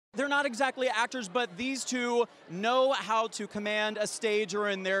they're not exactly actors, but these two know how to command a stage, or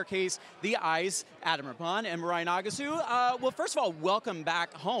in their case, the ice. Adam Rippon and Mirai Nagasu. Well, first of all, welcome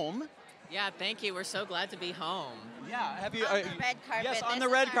back home. Yeah, thank you. We're so glad to be home. Yeah, have you? On the red carpet. Yes, on This the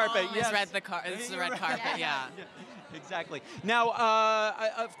red is carpet. home. Yes. This is the red carpet. Yeah. Exactly. Now,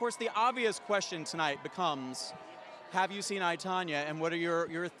 of course, the obvious question tonight becomes: have you seen I, Tonya, and what are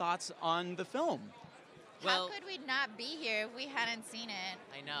your thoughts on the film? How could we not be here if we hadn't seen it?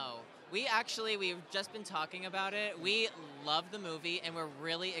 I know. We've just been talking about it. We love the movie, and we're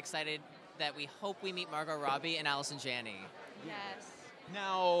really excited that we hope we meet Margot Robbie and Allison Janney. Yes.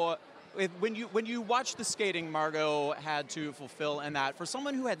 Now, when you watch the skating Margot had to fulfill, and that for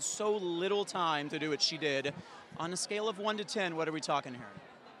someone who had so little time to do what she did, on a scale of 1 to 10, what are we talking here?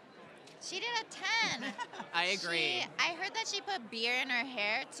 She did a 10. I agree. I heard that she put beer in her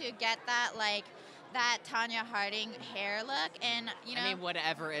hair to get that that Tonya Harding hair look, and I mean,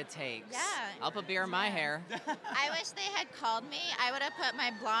 whatever it takes. Yeah. I'll put beer in my hair. I wish they had called me. I would have put my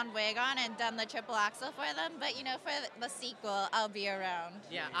blonde wig on and done the triple Axel for them, but for the sequel, I'll be around.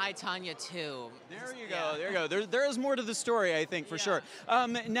 Yeah, I, Tonya, too. There you go, there you go. There is more to the story, I think, for sure.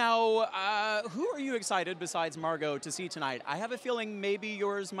 Now, who are you excited, besides Margot, to see tonight? I have a feeling maybe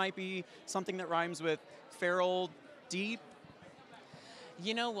yours might be something that rhymes with feral, deep.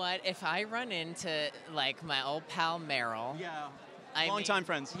 You know what? If I run into, my old pal Meryl... Yeah. Long-time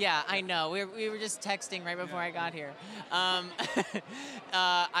friends. Yeah, I know. We were just texting right before I got here.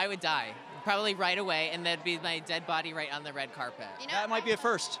 I would die. Probably right away, and that'd be my dead body right on the red carpet. That might be a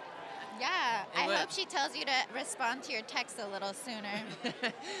first. Yeah, I hope she tells you to respond to your text a little sooner.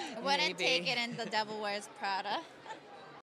 Wouldn't take it in The Devil Wears Prada.